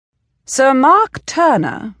Sir Mark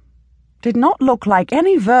Turner did not look like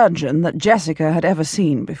any virgin that Jessica had ever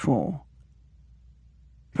seen before.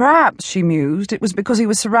 Perhaps, she mused, it was because he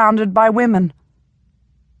was surrounded by women.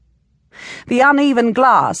 The uneven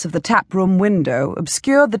glass of the tap-room window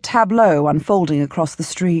obscured the tableau unfolding across the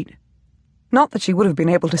street. Not that she would have been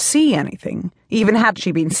able to see anything, even had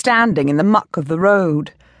she been standing in the muck of the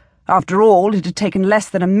road. After all, it had taken less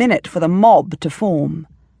than a minute for the mob to form.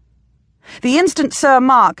 The instant Sir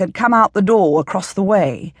Mark had come out the door across the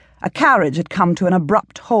way, a carriage had come to an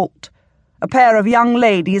abrupt halt. A pair of young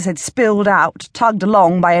ladies had spilled out, tugged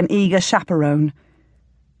along by an eager chaperone.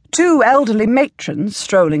 Two elderly matrons,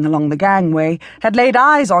 strolling along the gangway, had laid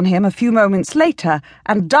eyes on him a few moments later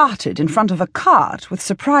and darted in front of a cart with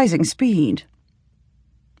surprising speed.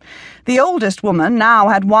 The oldest woman now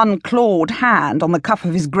had one clawed hand on the cuff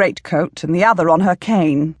of his greatcoat and the other on her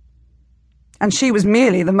cane, and she was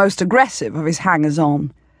merely the most aggressive of his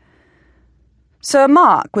hangers-on. Sir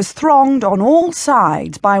Mark was thronged on all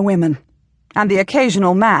sides by women, and the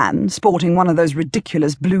occasional man, sporting one of those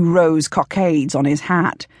ridiculous blue rose cockades on his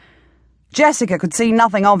hat. Jessica could see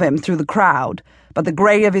nothing of him through the crowd, but the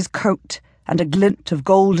grey of his coat and a glint of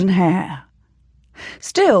golden hair.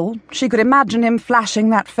 Still, she could imagine him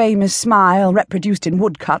flashing that famous smile reproduced in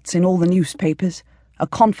woodcuts in all the newspapers, a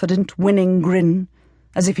confident, winning grin,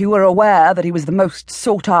 as if he were aware that he was the most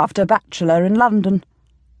sought-after bachelor in London.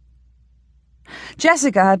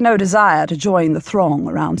 Jessica had no desire to join the throng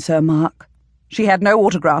around Sir Mark. She had no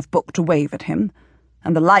autograph book to wave at him,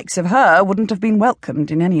 and the likes of her wouldn't have been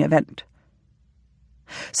welcomed in any event.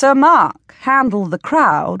 Sir Mark handled the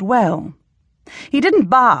crowd well. He didn't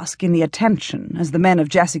bask in the attention as the men of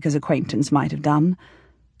Jessica's acquaintance might have done.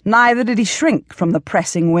 Neither did he shrink from the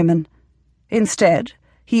pressing women. Instead,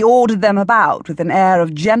 he ordered them about with an air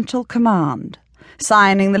of gentle command,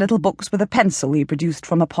 signing the little books with a pencil he produced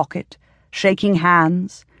from a pocket, shaking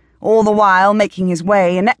hands, all the while making his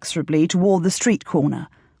way inexorably toward the street corner,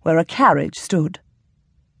 where a carriage stood.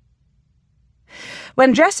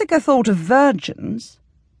 When Jessica thought of virgins,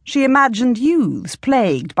 she imagined youths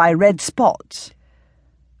plagued by red spots,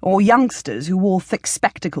 or youngsters who wore thick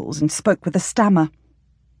spectacles and spoke with a stammer.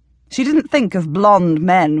 She didn't think of blonde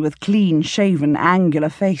men with clean-shaven, angular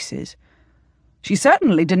faces. She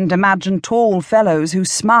certainly didn't imagine tall fellows whose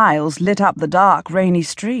smiles lit up the dark, rainy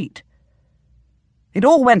street. It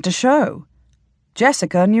all went to show.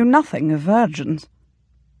 Jessica knew nothing of virgins.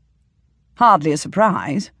 Hardly a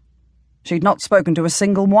surprise. She'd not spoken to a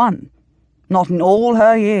single one, not in all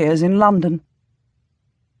her years in London.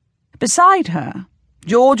 Beside her,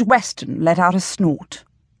 George Weston let out a snort.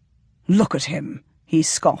 "Look at him," he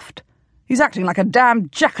scoffed. "He's acting like a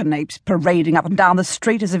damned jackanapes, parading up and down the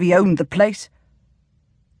street as if he owned the place."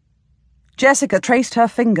 Jessica traced her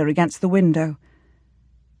finger against the window.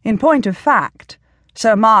 In point of fact,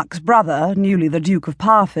 Sir Mark's brother, newly the Duke of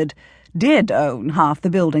Parford, did own half the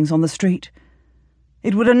buildings on the street.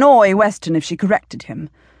 It would annoy Weston if she corrected him,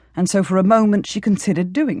 and so for a moment she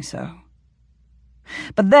considered doing so.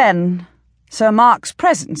 But then, Sir Mark's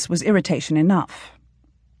presence was irritation enough.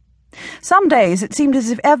 Some days it seemed as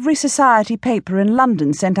if every society paper in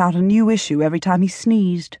London sent out a new issue every time he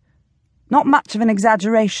sneezed. Not much of an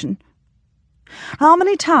exaggeration. How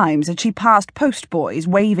many times had she passed postboys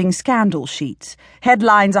waving scandal sheets,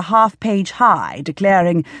 headlines a half-page high,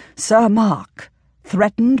 declaring, "Sir Mark,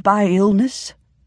 threatened by illness"?